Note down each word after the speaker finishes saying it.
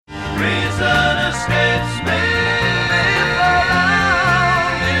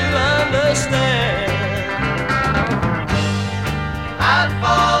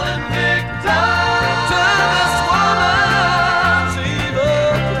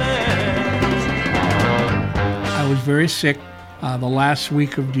very sick. The last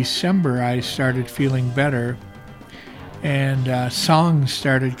week of December, I started feeling better, and songs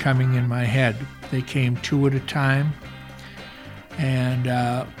started coming in my head. They came two at a time, and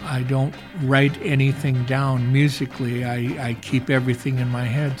I don't write anything down musically. I keep everything in my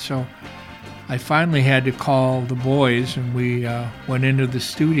head. So I finally had to call the boys, and we went into the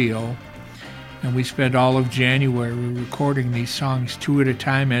studio, and we spent all of January recording these songs two at a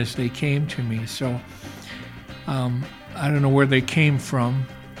time as they came to me. So I don't know where they came from.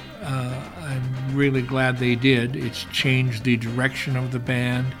 I'm really glad they did. It's changed the direction of the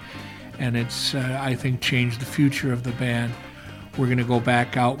band, and it's, I think, changed the future of the band. We're going to go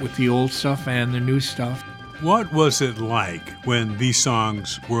back out with the old stuff and the new stuff. What was it like when these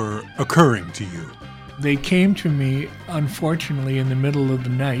songs were occurring to you? They came to me, unfortunately, in the middle of the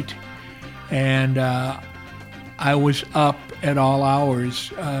night, and I was up at all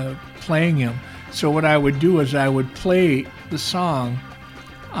hours playing them. So what I would do is I would play the song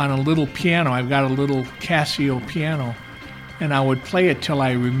on a little piano. I've got a little Casio piano, and I would play it till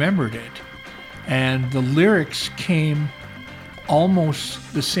I remembered it. And the lyrics came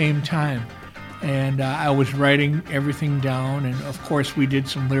almost the same time. And I was writing everything down, and of course we did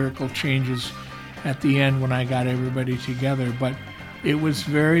some lyrical changes at the end when I got everybody together. But it was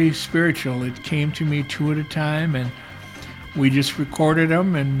very spiritual. It came to me two at a time, and we just recorded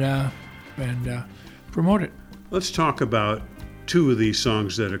them and promote it. Let's talk about two of these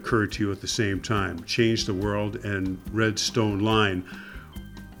songs that occurred to you at the same time, Change the World and Red Stone Line.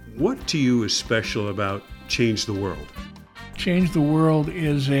 What to you is special about Change the World? Change the World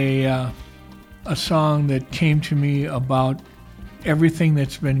is a song that came to me about everything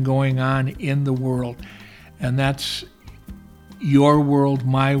that's been going on in the world. And that's your world,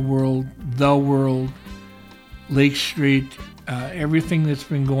 my world, the world, Lake Street, everything that's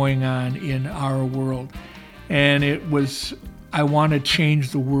been going on in our world. And it was, I want to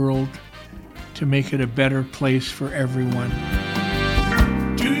change the world to make it a better place for everyone.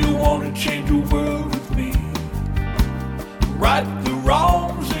 Do you want to change the world with me? Right the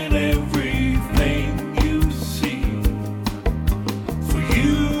wrongs in everything you see, for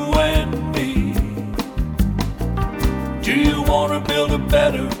you and me. Do you want to build a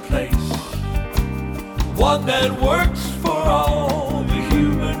better place, one that works for all the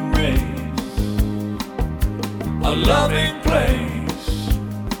human race, a loving place,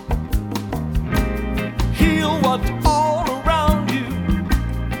 heal what's all around you,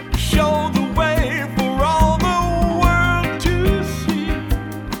 show the way for all the world to see,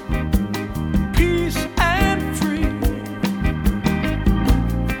 peace and free,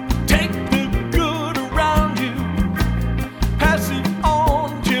 take the good around you, pass it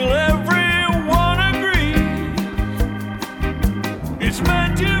on till everyone agrees it's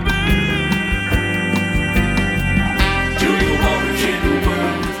meant to be. Do you want to change the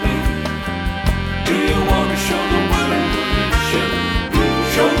world with me? Do you want to show the world what it should be?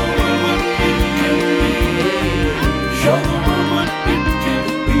 Show the world what it can be. Show the world what it can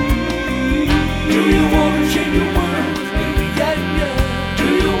be. Do you want to change the world with me? Yeah, yeah. Do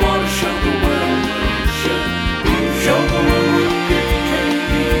you want to show the world what it should be? Show the world what it can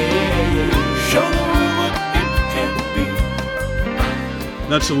be. Show the world what it can be.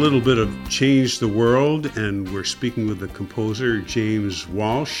 That's a little bit of Change the World, and we're speaking with the composer, James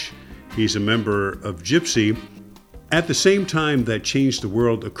Walsh. He's a member of Gypsy. At the same time that Change the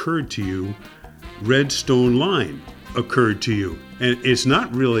World occurred to you, Red Stone Line occurred to you. And it's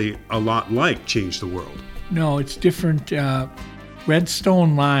not really a lot like Change the World. No, it's different. Red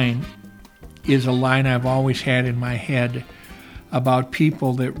Stone Line is a line I've always had in my head about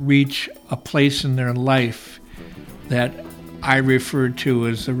people that reach a place in their life that I refer to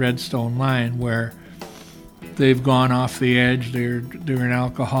as the Red Stone Line, where they've gone off the edge. They're an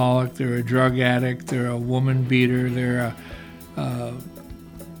alcoholic, they're a drug addict, they're a woman beater, they're a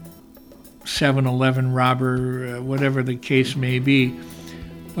 7-Eleven robber, whatever the case may be.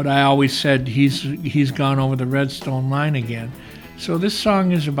 But I always said he's gone over the Red Stone Line again. So this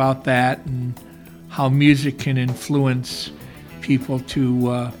song is about that and how music can influence people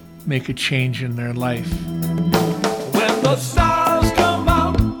to make a change in their life. When the stars come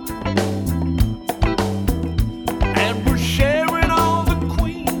out and we're sharing all the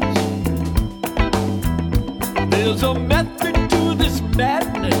queens, there's a method to this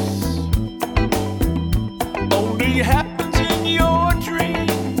madness, only happens in your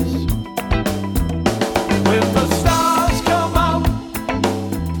dreams. When the stars come out,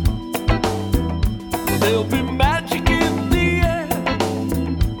 there'll be magic in the air,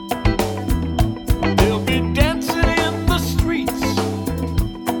 there'll be dancing in the streets,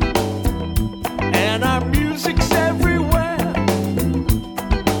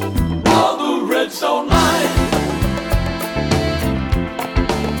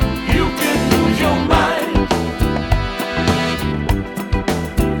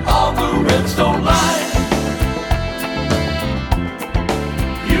 Reds don't lie.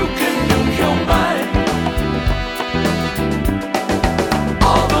 You can lose your mind.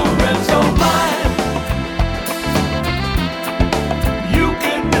 All the Reds don't lie. You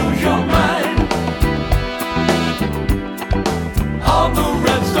can lose your mind. All the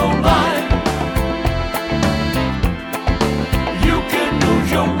Reds don't lie. You can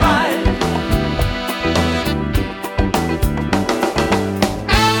lose your mind.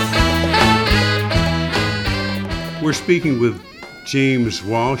 We're speaking with James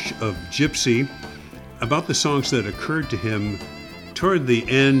Walsh of Gypsy about the songs that occurred to him toward the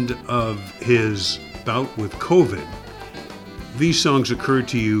end of his bout with COVID. These songs occurred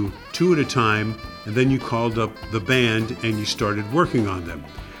to you two at a time, and then you called up the band and you started working on them.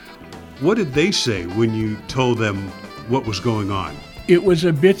 What did they say when you told them what was going on? It was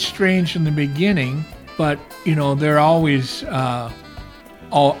a bit strange in the beginning, but they're always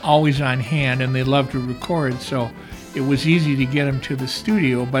always on hand, and they love to record, so it was easy to get them to the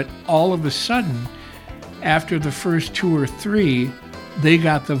studio. But all of a sudden, after the first two or three, they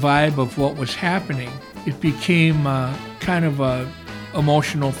got the vibe of what was happening. It became kind of a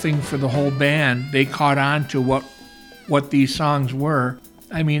emotional thing for the whole band. They caught on to what these songs were.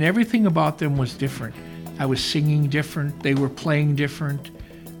 I mean, everything about them was different. I was singing different. They were playing different.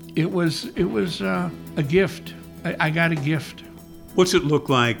 It was a gift. I got a gift. What's it look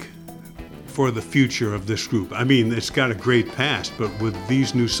like for the future of this group? I mean, it's got a great past, but with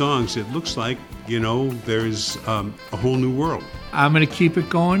these new songs, it looks like, there's a whole new world. I'm going to keep it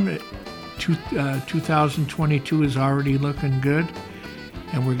going. 2022 is already looking good,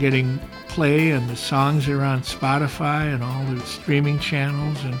 and we're getting play, and the songs are on Spotify and all the streaming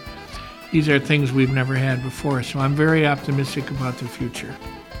channels, and these are things we've never had before, so I'm very optimistic about the future.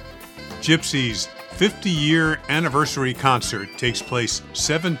 Gypsy's 50-year anniversary concert takes place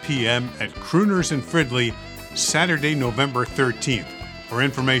 7 p.m. at Crooners in Fridley, Saturday, November 13th. For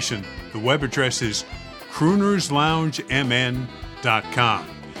information, the web address is croonersloungemn.com.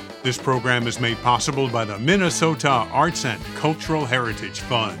 This program is made possible by the Minnesota Arts and Cultural Heritage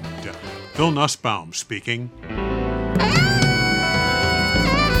Fund. Phil Nussbaum speaking.